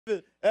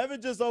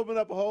Evan just opened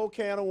up a whole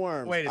can of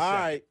worms. Wait a All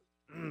second.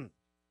 right.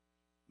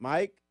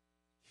 Mike,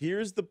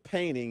 here's the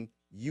painting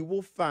you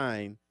will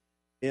find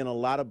in a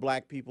lot of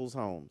black people's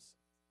homes.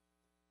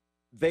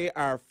 They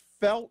are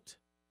felt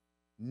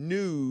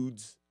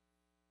nudes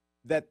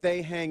that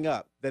they hang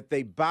up, that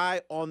they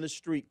buy on the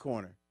street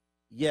corner.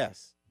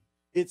 Yes.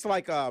 It's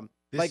like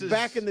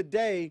back in the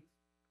day,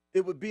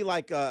 it would be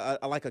like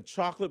a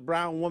chocolate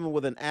brown woman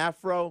with an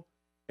afro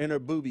and her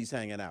boobies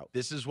hanging out.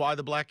 This is why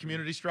the black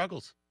community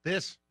struggles.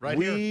 This right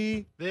we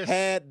here. We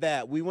had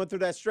that. We went through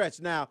that stretch.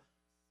 Now,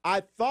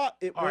 I thought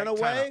it went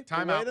away.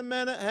 Time out. Wait a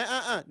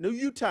minute. No,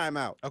 you time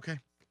out. Okay.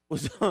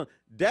 Was on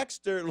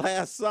Dexter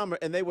last summer,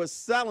 and they were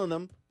selling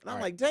them. And I'm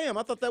like, damn,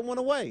 I thought that went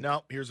away.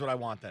 No, here's what I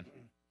want then.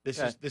 This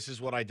is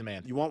what I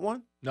demand. You want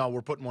one? No,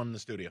 we're putting one in the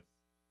studio.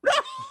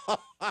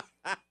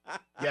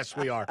 Yes,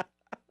 we are.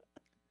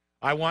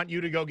 I want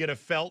you to go get a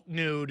felt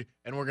nude,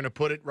 and we're going to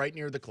put it right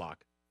near the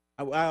clock.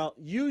 Well,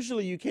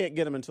 usually you can't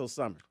get them until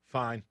summer.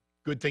 Fine.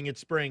 Good thing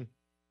it's spring.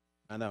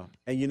 I know.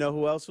 And you know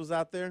who else was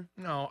out there?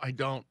 No, I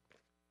don't.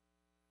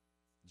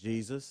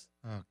 Jesus.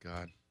 Oh,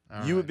 God.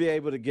 You would be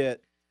able to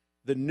get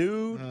the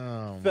nude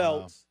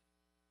felts,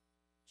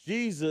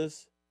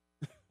 Jesus.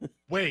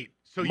 Wait.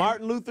 So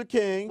Martin Luther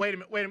King. Wait a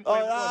minute.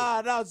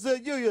 No, so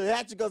you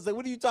Hatchet gonna say,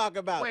 what are you talking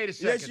about? Wait a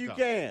second. Yes, you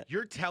can.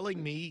 You're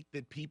telling me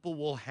that people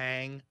will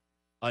hang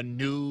a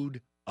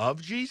nude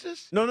of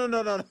Jesus? No.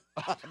 No.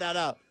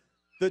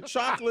 The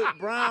chocolate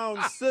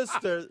brown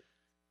sister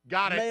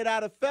made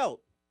out of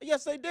felt.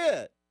 Yes, they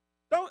did.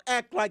 Don't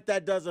act like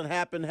that doesn't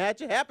happen,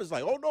 Hatchet. Happens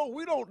like, oh, no,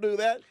 we don't do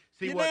that.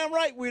 You're damn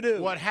right we do.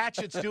 What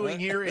Hatchet's doing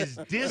here is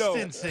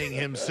distancing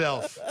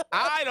himself.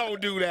 I don't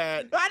do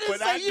that.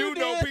 I do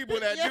know people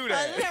that do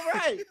that. Yeah,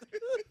 right.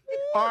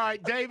 All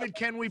right, David,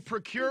 can we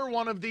procure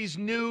one of these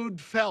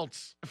nude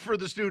felts for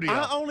the studio?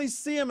 I only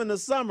see them in the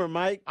summer,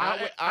 Mike.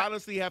 I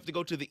honestly have to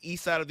go to the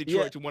east side of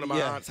Detroit to one of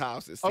my aunt's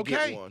houses to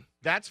get one.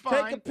 That's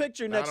fine. Take a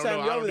picture next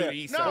time you're over there.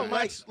 No,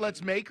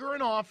 let's make her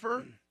an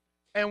offer.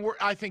 And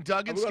I think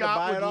Doug and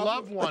Scott would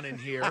love one in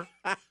here.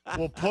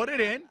 We'll put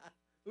it in.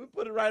 We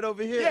put it right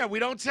over here. Yeah, we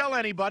don't tell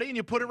anybody, and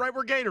you put it right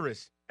where Gator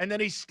is. And then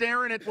he's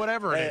staring at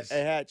whatever it is.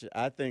 Hey, Hatchet,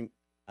 I think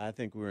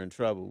we're in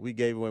trouble. We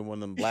gave away one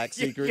of them black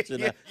secrets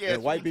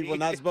that white people are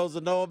not supposed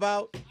to know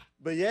about.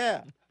 But,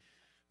 yeah.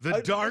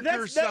 The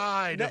darker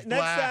side of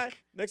black.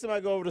 Next time I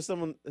go over to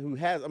someone who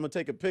has, I'm going to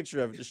take a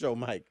picture of it to show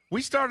Mike.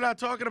 We started out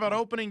talking about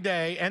opening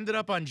day, ended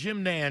up on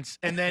Jim Nance,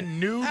 and then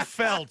nude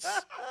felts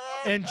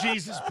and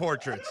Jesus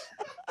portraits.